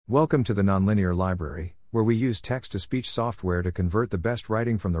Welcome to the Nonlinear Library, where we use text-to-speech software to convert the best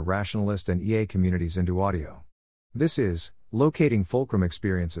writing from the rationalist and EA communities into audio. This is Locating Fulcrum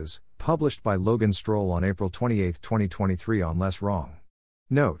Experiences, published by LoganStrohl on April 28, 2023 on Less Wrong.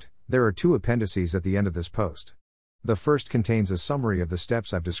 Note, there are two appendices at the end of this post. The first contains a summary of the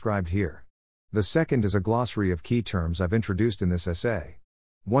steps I've described here. The second is a glossary of key terms I've introduced in this essay.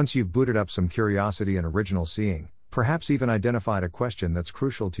 Once you've booted up some curiosity and original seeing, perhaps even identified a question that's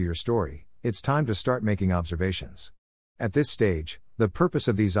crucial to your story, it's time to start making observations. At this stage, the purpose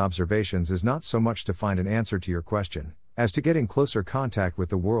of these observations is not so much to find an answer to your question, as to get in closer contact with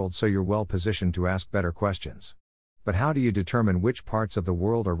the world so you're well positioned to ask better questions. But how do you determine which parts of the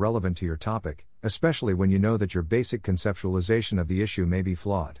world are relevant to your topic, especially when you know that your basic conceptualization of the issue may be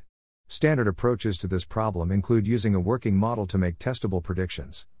flawed? Standard approaches to this problem include using a working model to make testable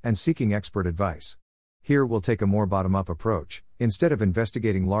predictions, and seeking expert advice. Here we'll take a more bottom-up approach. Instead of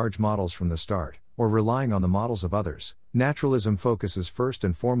investigating large models from the start, or relying on the models of others, naturalism focuses first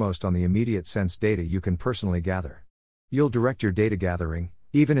and foremost on the immediate sense data you can personally gather. You'll direct your data gathering,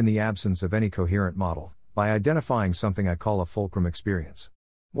 even in the absence of any coherent model, by identifying something I call a fulcrum experience.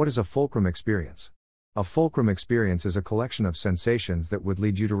 What is a fulcrum experience? A fulcrum experience is a collection of sensations that would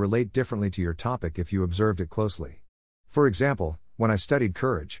lead you to relate differently to your topic if you observed it closely. For example, when I studied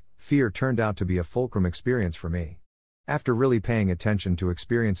courage, fear turned out to be a fulcrum experience for me. After really paying attention to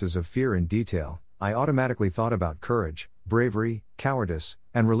experiences of fear in detail, I automatically thought about courage, bravery, cowardice,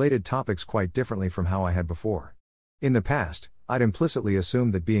 and related topics quite differently from how I had before. In the past, I'd implicitly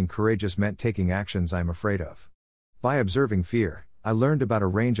assumed that being courageous meant taking actions I'm afraid of. By observing fear, I learned about a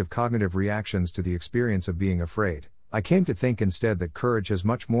range of cognitive reactions to the experience of being afraid. I came to think instead that courage has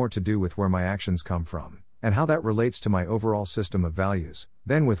much more to do with where my actions come from, and how that relates to my overall system of values,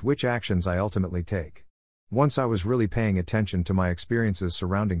 than with which actions I ultimately take. Once I was really paying attention to my experiences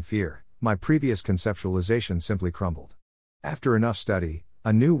surrounding fear, my previous conceptualization simply crumbled. After enough study,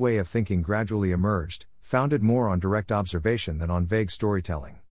 a new way of thinking gradually emerged, founded more on direct observation than on vague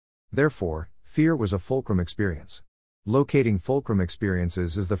storytelling. Therefore, fear was a fulcrum experience. Locating fulcrum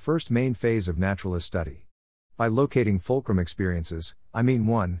experiences is the first main phase of naturalist study. By locating fulcrum experiences, I mean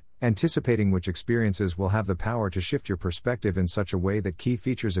 1. Anticipating which experiences will have the power to shift your perspective in such a way that key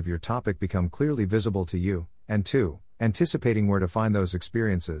features of your topic become clearly visible to you, and 2. Anticipating where to find those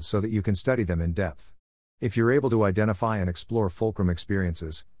experiences so that you can study them in depth. If you're able to identify and explore fulcrum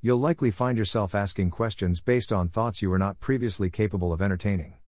experiences, you'll likely find yourself asking questions based on thoughts you were not previously capable of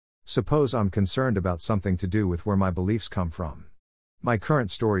entertaining. Suppose I'm concerned about something to do with where my beliefs come from. My current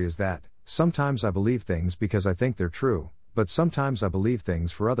story is that, sometimes I believe things because I think they're true, but sometimes I believe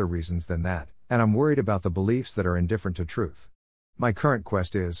things for other reasons than that, and I'm worried about the beliefs that are indifferent to truth. My current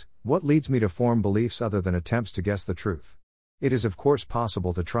quest is, what leads me to form beliefs other than attempts to guess the truth? It is of course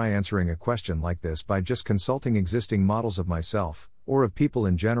possible to try answering a question like this by just consulting existing models of myself, or of people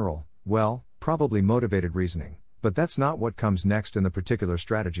in general, probably motivated reasoning, but that's not what comes next in the particular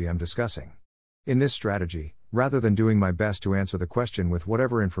strategy I'm discussing. In this strategy, rather than doing my best to answer the question with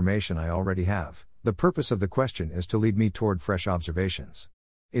whatever information I already have, the purpose of the question is to lead me toward fresh observations.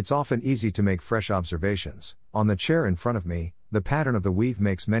 It's often easy to make fresh observations. On the chair in front of me, the pattern of the weave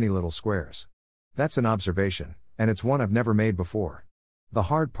makes many little squares. That's an observation, and it's one I've never made before. The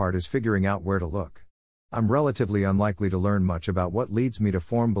hard part is figuring out where to look. I'm relatively unlikely to learn much about what leads me to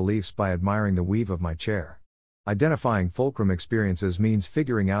form beliefs by admiring the weave of my chair. Identifying fulcrum experiences means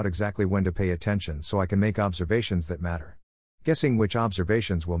figuring out exactly when to pay attention so I can make observations that matter. Guessing which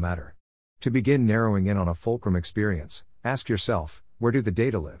observations will matter. To begin narrowing in on a fulcrum experience, ask yourself, where do the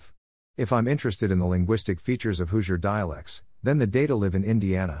data live? If I'm interested in the linguistic features of Hoosier dialects, then the data live in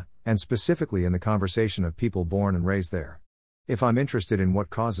Indiana, and specifically in the conversation of people born and raised there. If I'm interested in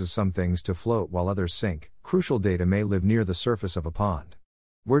what causes some things to float while others sink, crucial data may live near the surface of a pond.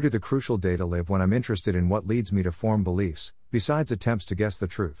 Where do the crucial data live when I'm interested in what leads me to form beliefs, besides attempts to guess the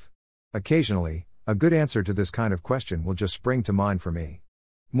truth? Occasionally, a good answer to this kind of question will just spring to mind for me.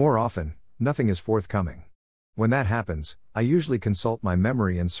 More often, nothing is forthcoming. When that happens, I usually consult my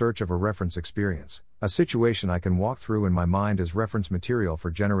memory in search of a reference experience, a situation I can walk through in my mind as reference material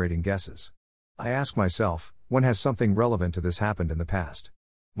for generating guesses. I ask myself, when has something relevant to this happened in the past?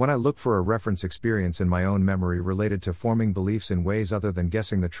 When I look for a reference experience in my own memory related to forming beliefs in ways other than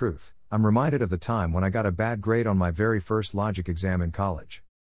guessing the truth, I'm reminded of the time when I got a bad grade on my very first logic exam in college.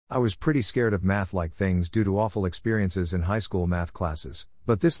 I was pretty scared of math-like things due to awful experiences in high school math classes,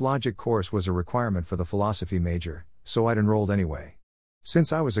 but this logic course was a requirement for the philosophy major, so I'd enrolled anyway.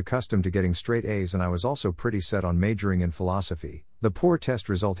 Since I was accustomed to getting straight A's and I was also pretty set on majoring in philosophy, the poor test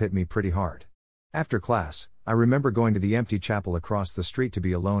result hit me pretty hard. After class, I remember going to the empty chapel across the street to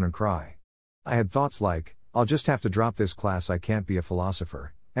be alone and cry. I had thoughts like, I'll just have to drop this class, I can't be a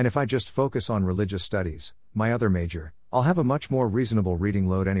philosopher, and if I just focus on religious studies, my other major, I'll have a much more reasonable reading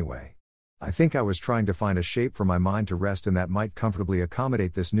load anyway. I think I was trying to find a shape for my mind to rest in that might comfortably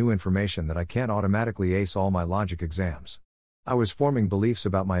accommodate this new information that I can't automatically ace all my logic exams. I was forming beliefs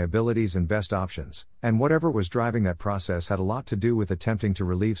about my abilities and best options, and whatever was driving that process had a lot to do with attempting to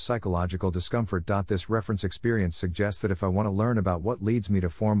relieve psychological discomfort. This reference experience suggests that if I want to learn about what leads me to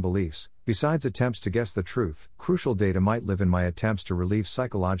form beliefs, besides attempts to guess the truth, crucial data might live in my attempts to relieve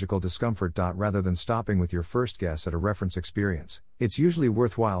psychological discomfort. Rather than stopping with your first guess at a reference experience, it's usually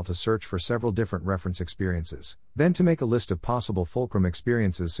worthwhile to search for several different reference experiences, then to make a list of possible fulcrum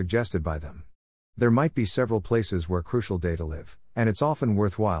experiences suggested by them. There might be several places where crucial data live, and it's often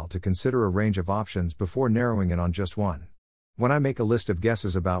worthwhile to consider a range of options before narrowing in on just one. When I make a list of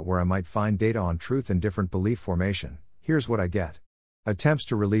guesses about where I might find data on truth and different belief formation, here's what I get. Attempts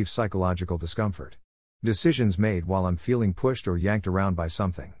to relieve psychological discomfort. Decisions made while I'm feeling pushed or yanked around by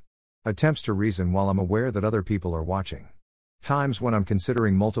something. Attempts to reason while I'm aware that other people are watching. Times when I'm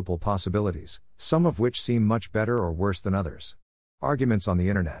considering multiple possibilities, some of which seem much better or worse than others. Arguments on the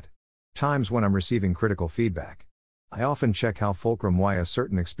internet. Times when I'm receiving critical feedback. I often check how fulcrum why a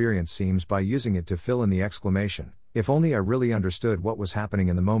certain experience seems by using it to fill in the exclamation, if only I really understood what was happening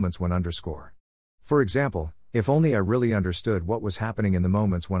in the moments when underscore. For example, if only I really understood what was happening in the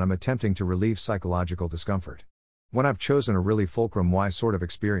moments when I'm attempting to relieve psychological discomfort. When I've chosen a really fulcrum why sort of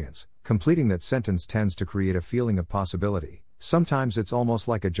experience, completing that sentence tends to create a feeling of possibility. Sometimes it's almost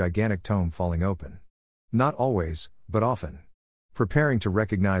like a gigantic tome falling open. Not always, but often. Preparing to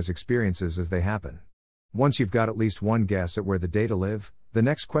recognize experiences as they happen. Once you've got at least one guess at where the data live, the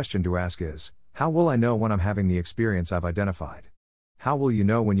next question to ask is, how will I know when I'm having the experience I've identified? How will you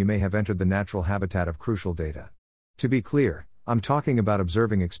know when you may have entered the natural habitat of crucial data? To be clear, I'm talking about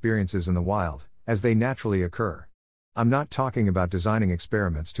observing experiences in the wild, as they naturally occur. I'm not talking about designing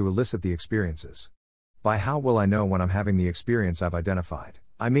experiments to elicit the experiences. By how will I know when I'm having the experience I've identified,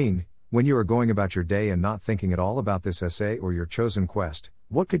 I mean, when you are going about your day and not thinking at all about this essay or your chosen quest,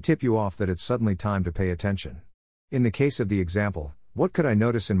 what could tip you off that it's suddenly time to pay attention? In the case of the example, what could I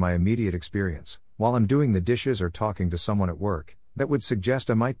notice in my immediate experience, while I'm doing the dishes or talking to someone at work, that would suggest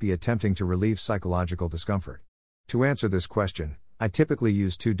I might be attempting to relieve psychological discomfort? To answer this question, I typically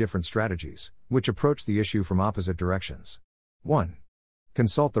use two different strategies, which approach the issue from opposite directions. 1.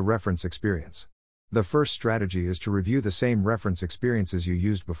 Consult the reference experience. The first strategy is to review the same reference experiences you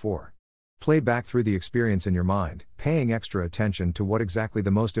used before. Play back through the experience in your mind, paying extra attention to what exactly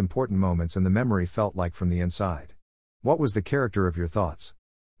the most important moments in the memory felt like from the inside. What was the character of your thoughts?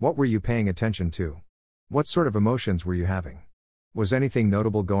 What were you paying attention to? What sort of emotions were you having? Was anything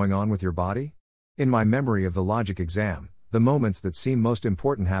notable going on with your body? In my memory of the logic exam, the moments that seem most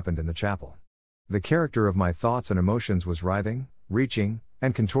important happened in the chapel. The character of my thoughts and emotions was writhing, reaching,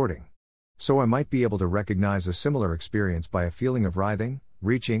 and contorting. So I might be able to recognize a similar experience by a feeling of writhing,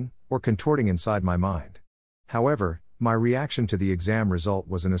 reaching, or contorting inside my mind. However, my reaction to the exam result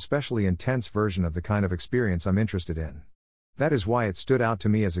was an especially intense version of the kind of experience I'm interested in. That is why it stood out to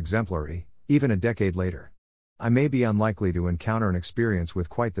me as exemplary, even a decade later. I may be unlikely to encounter an experience with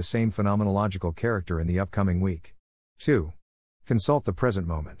quite the same phenomenological character in the upcoming week. 2. Consult the present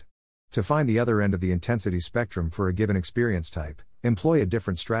moment. To find the other end of the intensity spectrum for a given experience type, employ a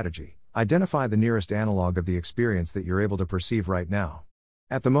different strategy. Identify the nearest analog of the experience that you're able to perceive right now.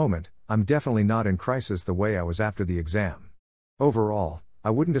 At the moment, I'm definitely not in crisis the way I was after the exam. Overall, I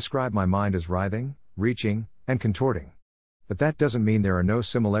wouldn't describe my mind as writhing, reaching, and contorting. But that doesn't mean there are no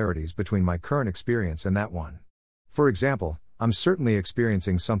similarities between my current experience and that one. For example, I'm certainly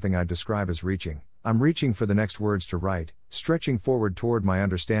experiencing something I'd describe as reaching. I'm reaching for the next words to write, stretching forward toward my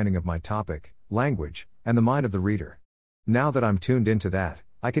understanding of my topic, language, and the mind of the reader. Now that I'm tuned into that,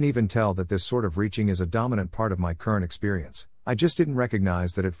 I can even tell that this sort of reaching is a dominant part of my current experience. I just didn't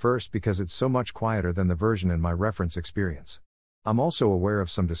recognize that at first because it's so much quieter than the version in my reference experience. I'm also aware of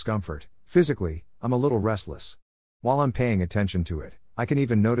some discomfort. Physically, I'm a little restless. While I'm paying attention to it, I can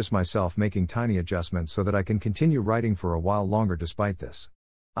even notice myself making tiny adjustments so that I can continue writing for a while longer despite this.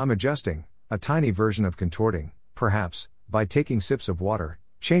 I'm adjusting, a tiny version of contorting, perhaps, by taking sips of water,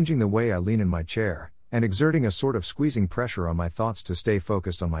 changing the way I lean in my chair, and exerting a sort of squeezing pressure on my thoughts to stay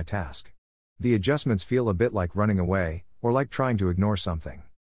focused on my task. The adjustments feel a bit like running away, or like trying to ignore something.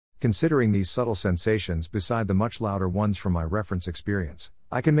 Considering these subtle sensations beside the much louder ones from my reference experience,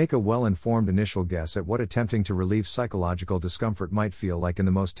 I can make a well-informed initial guess at what attempting to relieve psychological discomfort might feel like in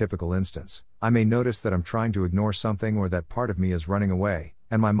the most typical instance. I may notice that I'm trying to ignore something or that part of me is running away,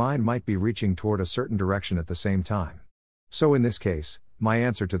 and my mind might be reaching toward a certain direction at the same time. So in this case, my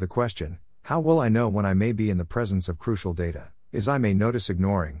answer to the question, how will I know when I may be in the presence of crucial data, is I may notice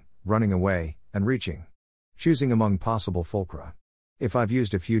ignoring, running away, and reaching. Choosing among possible fulcra. If I've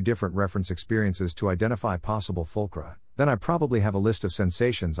used a few different reference experiences to identify possible fulcra, then I probably have a list of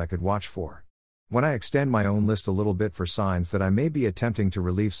sensations I could watch for. When I extend my own list a little bit for signs that I may be attempting to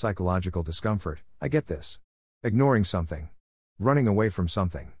relieve psychological discomfort, I get this. Ignoring something. Running away from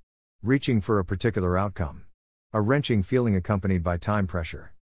something. Reaching for a particular outcome. A wrenching feeling accompanied by time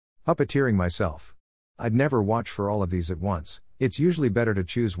pressure. Puppeteering myself. I'd never watch for all of these at once, it's usually better to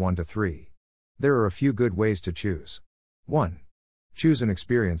choose 1 to 3. There are a few good ways to choose. 1. Choose an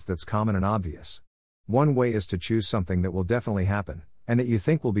experience that's common and obvious. One way is to choose something that will definitely happen, and that you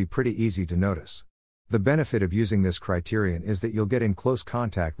think will be pretty easy to notice. The benefit of using this criterion is that you'll get in close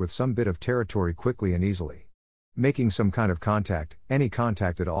contact with some bit of territory quickly and easily. Making some kind of contact, any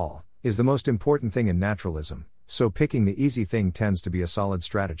contact at all, is the most important thing in naturalism, so picking the easy thing tends to be a solid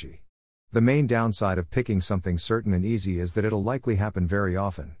strategy. The main downside of picking something certain and easy is that it'll likely happen very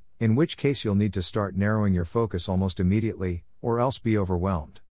often, in which case you'll need to start narrowing your focus almost immediately, or else be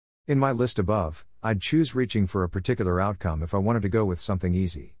overwhelmed. In my list above, I'd choose reaching for a particular outcome if I wanted to go with something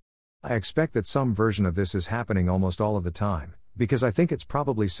easy. I expect that some version of this is happening almost all of the time, because I think it's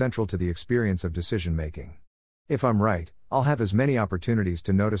probably central to the experience of decision making. If I'm right, I'll have as many opportunities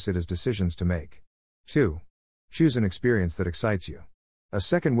to notice it as decisions to make. 2. Choose an experience that excites you. A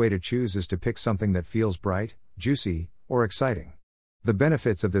second way to choose is to pick something that feels bright, juicy, or exciting. The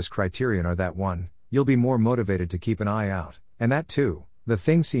benefits of this criterion are that 1, you'll be more motivated to keep an eye out, and that 2, the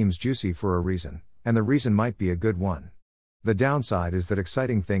thing seems juicy for a reason, and the reason might be a good one. The downside is that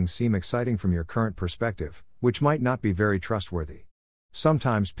exciting things seem exciting from your current perspective, which might not be very trustworthy.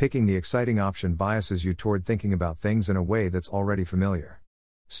 Sometimes picking the exciting option biases you toward thinking about things in a way that's already familiar.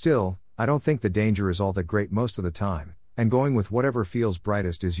 Still, I don't think the danger is all that great most of the time, and going with whatever feels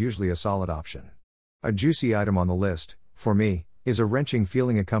brightest is usually a solid option. A juicy item on the list, for me, is a wrenching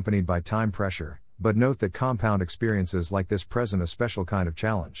feeling accompanied by time pressure, but note that compound experiences like this present a special kind of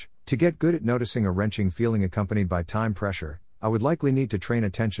challenge. To get good at noticing a wrenching feeling accompanied by time pressure, I would likely need to train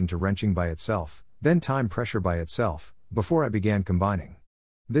attention to wrenching by itself, then time pressure by itself, before I began combining.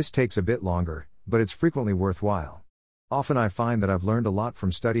 This takes a bit longer, but it's frequently worthwhile. Often I find that I've learned a lot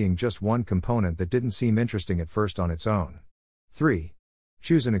from studying just one component that didn't seem interesting at first on its own. 3.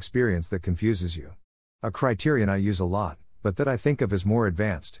 Choose an experience that confuses you. A criterion I use a lot, but that I think of as more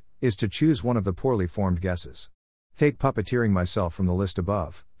advanced, is to choose one of the poorly formed guesses. Take puppeteering myself from the list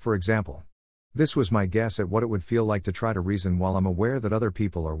above, for example. This was my guess at what it would feel like to try to reason while I'm aware that other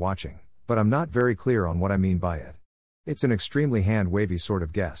people are watching, but I'm not very clear on what I mean by it. It's an extremely hand-wavy sort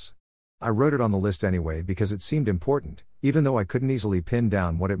of guess. I wrote it on the list anyway because it seemed important, even though I couldn't easily pin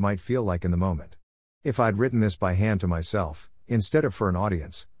down what it might feel like in the moment. If I'd written this by hand to myself, instead of for an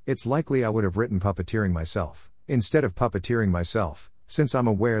audience, it's likely I would have written puppeteering myself, instead of puppeteering myself, since I'm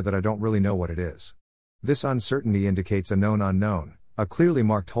aware that I don't really know what it is. This uncertainty indicates a known unknown, a clearly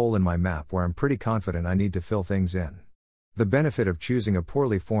marked hole in my map where I'm pretty confident I need to fill things in. The benefit of choosing a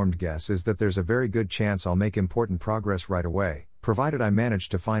poorly formed guess is that there's a very good chance I'll make important progress right away, provided I manage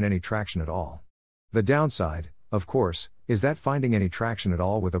to find any traction at all. The downside, of course, is that finding any traction at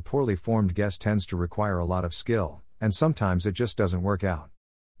all with a poorly formed guess tends to require a lot of skill, and sometimes it just doesn't work out.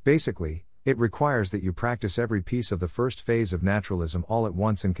 Basically, it requires that you practice every piece of the first phase of naturalism all at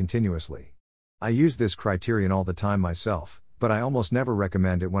once and continuously. I use this criterion all the time myself, but I almost never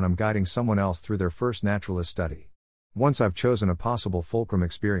recommend it when I'm guiding someone else through their first naturalist study. Once I've chosen a possible fulcrum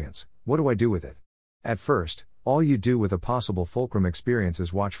experience, what do I do with it? At first, all you do with a possible fulcrum experience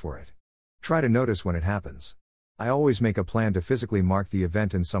is watch for it. Try to notice when it happens. I always make a plan to physically mark the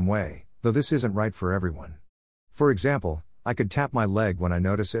event in some way, though this isn't right for everyone. For example, I could tap my leg when I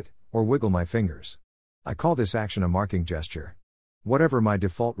notice it, or wiggle my fingers. I call this action a marking gesture. Whatever my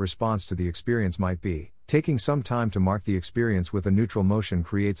default response to the experience might be, taking some time to mark the experience with a neutral motion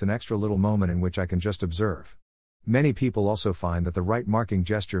creates an extra little moment in which I can just observe. Many people also find that the right marking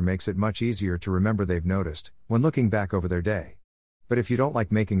gesture makes it much easier to remember they've noticed, when looking back over their day. But if you don't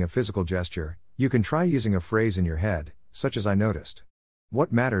like making a physical gesture, you can try using a phrase in your head, such as I noticed.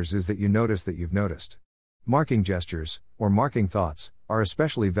 What matters is that you notice that you've noticed. Marking gestures, or marking thoughts, are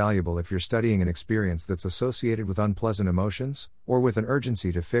especially valuable if you're studying an experience that's associated with unpleasant emotions, or with an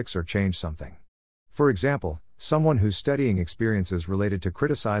urgency to fix or change something. For example, someone who's studying experiences related to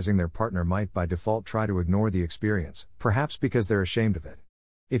criticizing their partner might by default try to ignore the experience, perhaps because they're ashamed of it.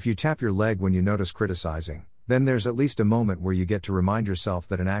 If you tap your leg when you notice criticizing, then there's at least a moment where you get to remind yourself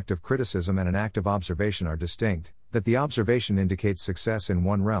that an act of criticism and an act of observation are distinct, that the observation indicates success in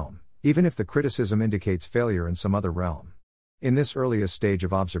one realm, even if the criticism indicates failure in some other realm. In this earliest stage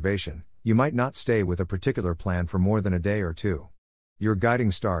of observation, you might not stay with a particular plan for more than a day or two. Your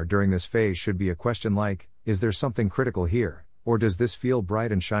guiding star during this phase should be a question like, is there something critical here, or does this feel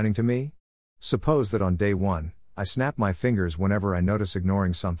bright and shining to me? Suppose that on day 1, I snap my fingers whenever I notice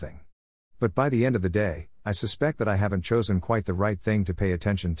ignoring something. But by the end of the day, I suspect that I haven't chosen quite the right thing to pay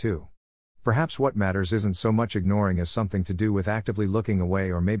attention to. Perhaps what matters isn't so much ignoring as something to do with actively looking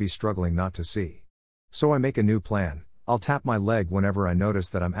away or maybe struggling not to see. So I make a new plan. I'll tap my leg whenever I notice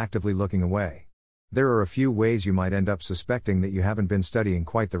that I'm actively looking away. There are a few ways you might end up suspecting that you haven't been studying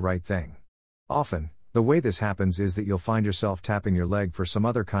quite the right thing. Often, the way this happens is that you'll find yourself tapping your leg for some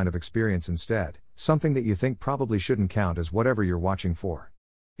other kind of experience instead, something that you think probably shouldn't count as whatever you're watching for.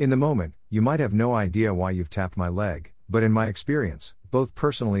 In the moment, you might have no idea why you've tapped my leg, but in my experience, both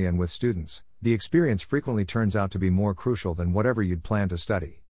personally and with students, the experience frequently turns out to be more crucial than whatever you'd planned to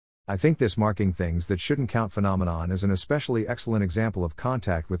study. I think this marking things that shouldn't count phenomenon is an especially excellent example of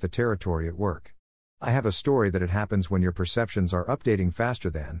contact with the territory at work. I have a story that it happens when your perceptions are updating faster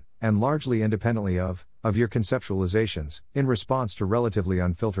than, and largely independently of your conceptualizations, in response to relatively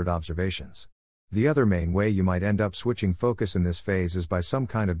unfiltered observations. The other main way you might end up switching focus in this phase is by some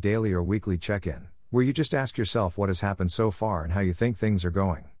kind of daily or weekly check-in, where you just ask yourself what has happened so far and how you think things are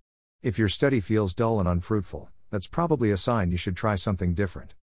going. If your study feels dull and unfruitful, that's probably a sign you should try something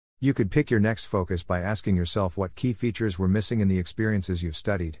different. You could pick your next focus by asking yourself what key features were missing in the experiences you've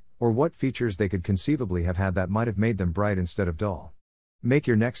studied, or what features they could conceivably have had that might have made them bright instead of dull. Make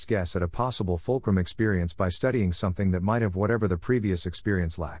your next guess at a possible Fulcrum experience by studying something that might have whatever the previous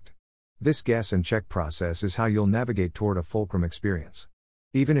experience lacked. This guess and check process is how you'll navigate toward a Fulcrum experience.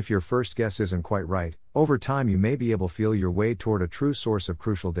 Even if your first guess isn't quite right, over time you may be able to feel your way toward a true source of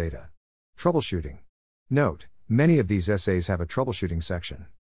crucial data. Troubleshooting. Note, many of these essays have a troubleshooting section.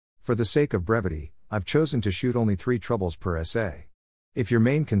 For the sake of brevity, I've chosen to shoot only 3 troubles per essay. If your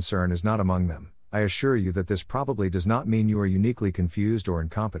main concern is not among them, I assure you that this probably does not mean you are uniquely confused or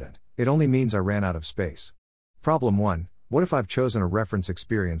incompetent, it only means I ran out of space. Problem 1. What if I've chosen a reference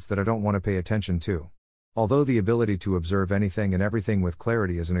experience that I don't want to pay attention to? Although the ability to observe anything and everything with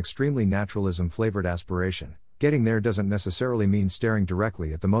clarity is an extremely naturalism-flavored aspiration, getting there doesn't necessarily mean staring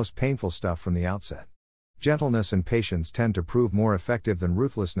directly at the most painful stuff from the outset. Gentleness and patience tend to prove more effective than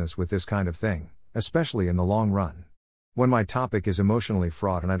ruthlessness with this kind of thing, especially in the long run. When my topic is emotionally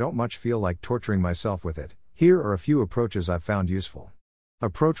fraught and I don't much feel like torturing myself with it, here are a few approaches I've found useful.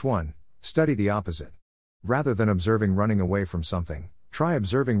 Approach 1. Study the opposite. Rather than observing running away from something, try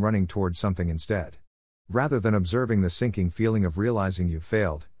observing running towards something instead. Rather than observing the sinking feeling of realizing you've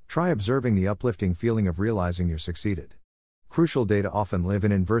failed, try observing the uplifting feeling of realizing you're succeeded. Crucial data often live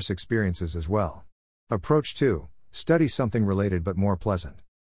in inverse experiences as well. Approach 2. Study something related but more pleasant.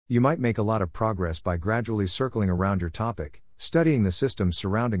 You might make a lot of progress by gradually circling around your topic, studying the systems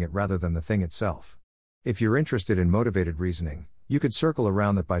surrounding it rather than the thing itself. If you're interested in motivated reasoning, you could circle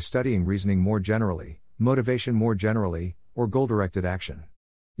around that by studying reasoning more generally, motivation more generally, or goal-directed action.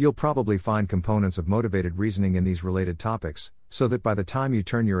 You'll probably find components of motivated reasoning in these related topics, so that by the time you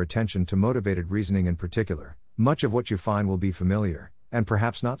turn your attention to motivated reasoning in particular, much of what you find will be familiar, and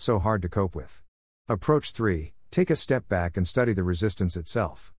perhaps not so hard to cope with. Approach 3. Take a step back and study the resistance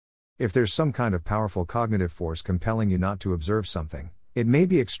itself. If there's some kind of powerful cognitive force compelling you not to observe something, it may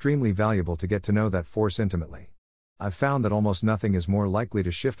be extremely valuable to get to know that force intimately. I've found that almost nothing is more likely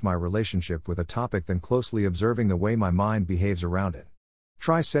to shift my relationship with a topic than closely observing the way my mind behaves around it.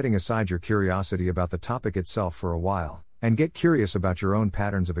 Try setting aside your curiosity about the topic itself for a while, and get curious about your own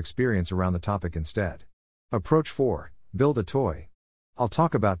patterns of experience around the topic instead. Approach 4. Build a toy. I'll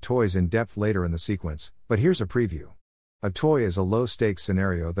talk about toys in depth later in the sequence, but here's a preview. A toy is a low-stakes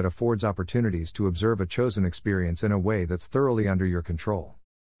scenario that affords opportunities to observe a chosen experience in a way that's thoroughly under your control.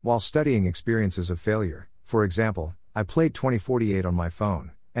 While studying experiences of failure, for example, I played 2048 on my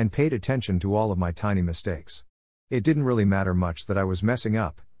phone, and paid attention to all of my tiny mistakes. It didn't really matter much that I was messing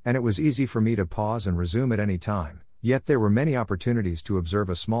up, and it was easy for me to pause and resume at any time, yet there were many opportunities to observe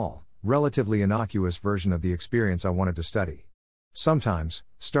a small, relatively innocuous version of the experience I wanted to study. Sometimes,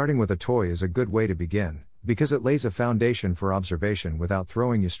 starting with a toy is a good way to begin, because it lays a foundation for observation without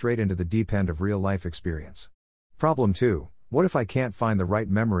throwing you straight into the deep end of real-life experience. Problem 2. What if I can't find the right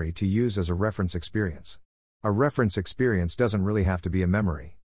memory to use as a reference experience? A reference experience doesn't really have to be a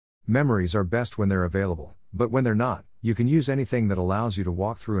memory. Memories are best when they're available, but when they're not, you can use anything that allows you to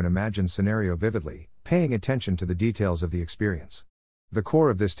walk through an imagined scenario vividly, paying attention to the details of the experience. The core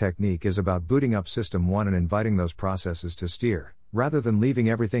of this technique is about booting up System 1 and inviting those processes to steer, rather than leaving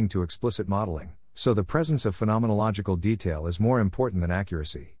everything to explicit modeling, so the presence of phenomenological detail is more important than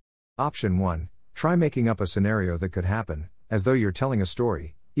accuracy. Option 1. Try making up a scenario that could happen, as though you're telling a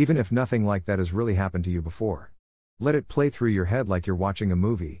story, even if nothing like that has really happened to you before. Let it play through your head like you're watching a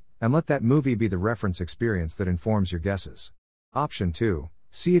movie, and let that movie be the reference experience that informs your guesses. Option 2.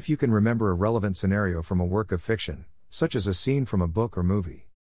 See if you can remember a relevant scenario from a work of fiction, such as a scene from a book or movie.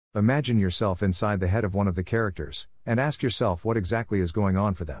 Imagine yourself inside the head of one of the characters, and ask yourself what exactly is going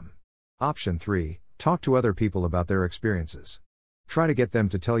on for them. Option 3. Talk to other people about their experiences. Try to get them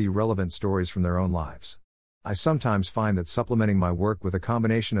to tell you relevant stories from their own lives. I sometimes find that supplementing my work with a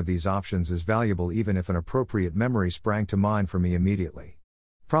combination of these options is valuable even if an appropriate memory sprang to mind for me immediately.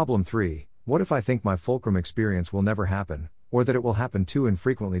 Problem 3. What if I think my Fulcrum experience will never happen, or that it will happen too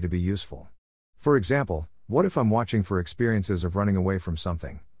infrequently to be useful? For example, what if I'm watching for experiences of running away from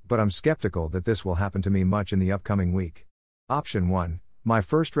something, but I'm skeptical that this will happen to me much in the upcoming week? Option 1. My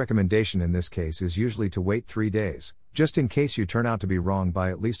first recommendation in this case is usually to wait 3 days, just in case you turn out to be wrong by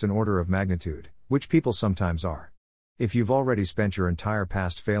at least an order of magnitude, which people sometimes are. If you've already spent your entire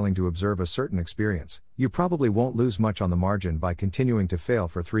past failing to observe a certain experience, you probably won't lose much on the margin by continuing to fail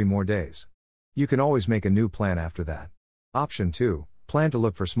for 3 more days. You can always make a new plan after that. Option 2. Plan to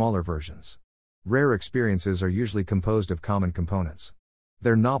look for smaller versions. Rare experiences are usually composed of common components.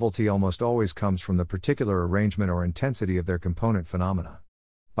 Their novelty almost always comes from the particular arrangement or intensity of their component phenomena.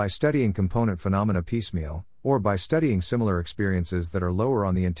 By studying component phenomena piecemeal, or by studying similar experiences that are lower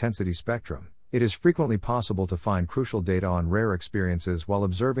on the intensity spectrum, it is frequently possible to find crucial data on rare experiences while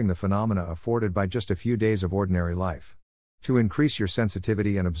observing the phenomena afforded by just a few days of ordinary life. To increase your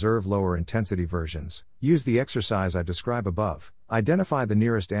sensitivity and observe lower intensity versions, use the exercise I describe above. Identify the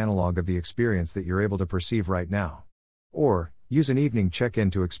nearest analog of the experience that you're able to perceive right now. Or, use an evening check-in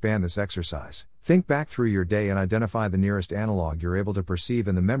to expand this exercise. Think back through your day and identify the nearest analog you're able to perceive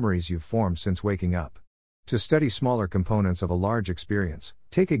in the memories you've formed since waking up. To study smaller components of a large experience,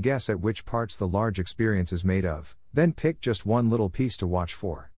 take a guess at which parts the large experience is made of, then pick just one little piece to watch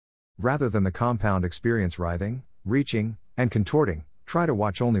for. Rather than the compound experience writhing, reaching, and contorting, try to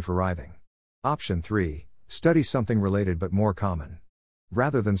watch only for writhing. Option 3. Study something related but more common.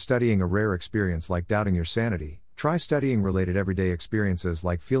 Rather than studying a rare experience like doubting your sanity, try studying related everyday experiences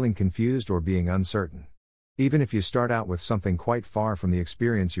like feeling confused or being uncertain. Even if you start out with something quite far from the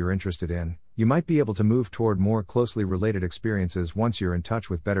experience you're interested in, you might be able to move toward more closely related experiences once you're in touch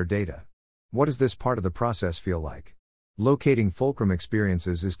with better data. What does this part of the process feel like? Locating fulcrum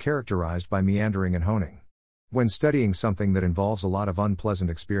experiences is characterized by meandering and honing. When studying something that involves a lot of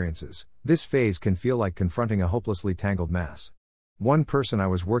unpleasant experiences, this phase can feel like confronting a hopelessly tangled mass. One person I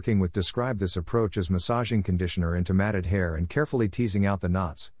was working with described this approach as massaging conditioner into matted hair and carefully teasing out the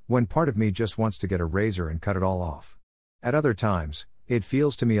knots, when part of me just wants to get a razor and cut it all off. At other times, it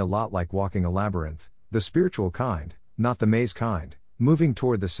feels to me a lot like walking a labyrinth, the spiritual kind, not the maze kind, moving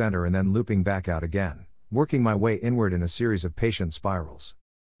toward the center and then looping back out again, working my way inward in a series of patient spirals.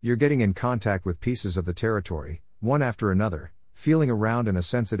 You're getting in contact with pieces of the territory, one after another, feeling around in a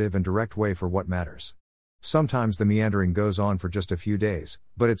sensitive and direct way for what matters. Sometimes the meandering goes on for just a few days,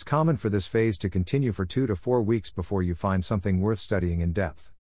 but it's common for this phase to continue for 2 to 4 weeks before you find something worth studying in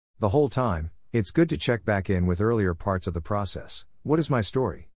depth. The whole time, it's good to check back in with earlier parts of the process. What is my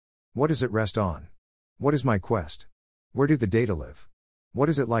story? What does it rest on? What is my quest? Where do the data live? What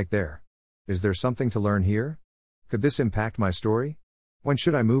is it like there? Is there something to learn here? Could this impact my story? When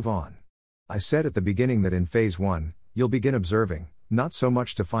should I move on? I said at the beginning that in Phase 1, you'll begin observing, not so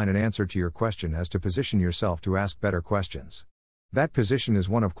much to find an answer to your question as to position yourself to ask better questions. That position is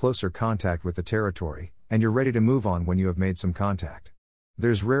one of closer contact with the territory, and you're ready to move on when you have made some contact.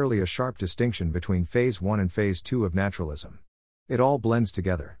 There's rarely a sharp distinction between Phase 1 and Phase 2 of naturalism. It all blends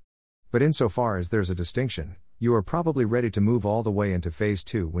together. But insofar as there's a distinction, you are probably ready to move all the way into Phase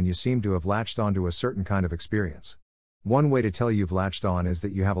 2 when you seem to have latched onto a certain kind of experience. One way to tell you've latched on is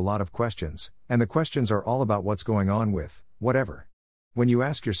that you have a lot of questions, and the questions are all about what's going on with whatever. When you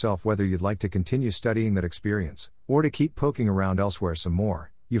ask yourself whether you'd like to continue studying that experience, or to keep poking around elsewhere some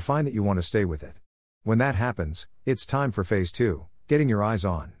more, you find that you want to stay with it. When that happens, it's time for Phase 2, getting your eyes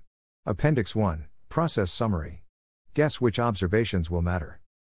on. Appendix 1, Process Summary. Guess which observations will matter.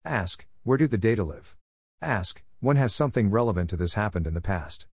 Ask, where do the data live? Ask, when has something relevant to this happened in the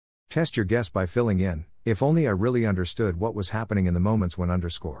past? Test your guess by filling in, if only I really understood what was happening in the moments when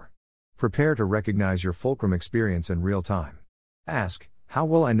underscore. Prepare to recognize your fulcrum experience in real time. Ask, how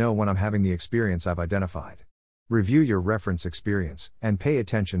will I know when I'm having the experience I've identified? Review your reference experience, and pay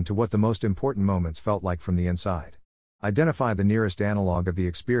attention to what the most important moments felt like from the inside. Identify the nearest analog of the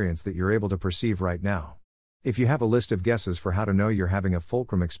experience that you're able to perceive right now. If you have a list of guesses for how to know you're having a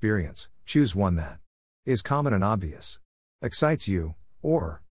fulcrum experience, Choose one that is common and obvious, excites you,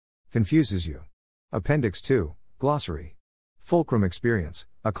 or confuses you. Appendix 2, Glossary. Fulcrum experience,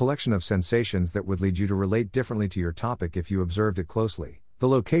 a collection of sensations that would lead you to relate differently to your topic if you observed it closely, the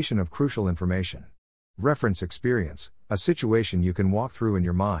location of crucial information. Reference experience, a situation you can walk through in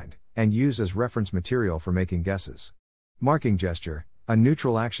your mind, and use as reference material for making guesses. Marking gesture, a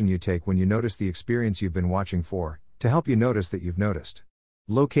neutral action you take when you notice the experience you've been watching for, to help you notice that you've noticed.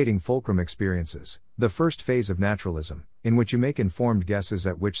 Locating fulcrum experiences, the first phase of naturalism, in which you make informed guesses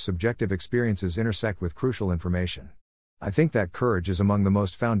at which subjective experiences intersect with crucial information. I think that courage is among the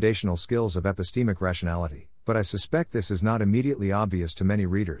most foundational skills of epistemic rationality, but I suspect this is not immediately obvious to many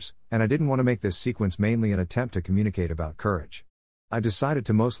readers, and I didn't want to make this sequence mainly an attempt to communicate about courage. I decided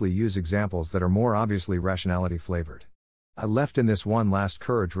to mostly use examples that are more obviously rationality flavored. I left in this one last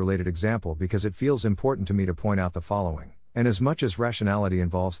courage-related example because it feels important to me to point out the following. And as much as rationality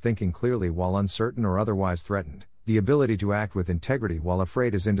involves thinking clearly while uncertain or otherwise threatened, the ability to act with integrity while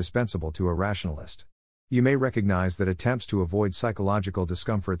afraid is indispensable to a rationalist. You may recognize that attempts to avoid psychological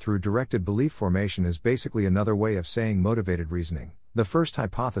discomfort through directed belief formation is basically another way of saying motivated reasoning, the first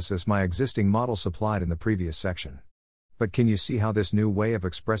hypothesis my existing model supplied in the previous section. But can you see how this new way of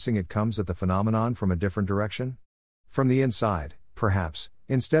expressing it comes at the phenomenon from a different direction? From the inside, perhaps,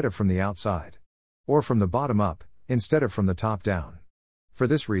 instead of from the outside. Or from the bottom up, instead of from the top down. For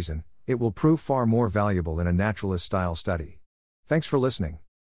this reason, it will prove far more valuable in a naturalist-style study. Thanks for listening.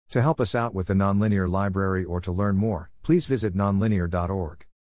 To help us out with the Nonlinear Library or to learn more, please visit nonlinear.org.